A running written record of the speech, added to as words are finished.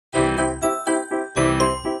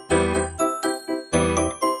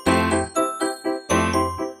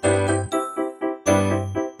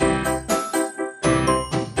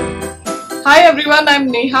everyone, I'm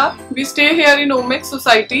Neha. We stay here in Omaxe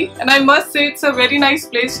society and I must say it's a very nice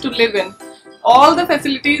place to live in. All the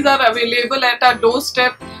facilities are available at our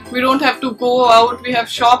doorstep. We don't have to go out. We have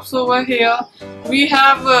shops over here. We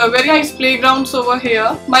have very nice playgrounds over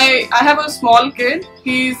here. I have a small kid.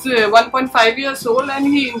 He's 1.5 years old and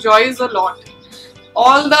he enjoys a lot.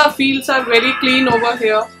 All the fields are very clean over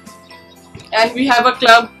here. And we have a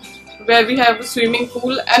club where we have a swimming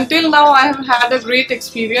pool. Until now I have had a great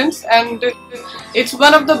experience and it's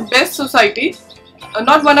one of the best society,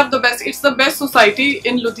 not one of the best, it's the best society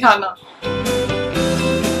in Ludhiana.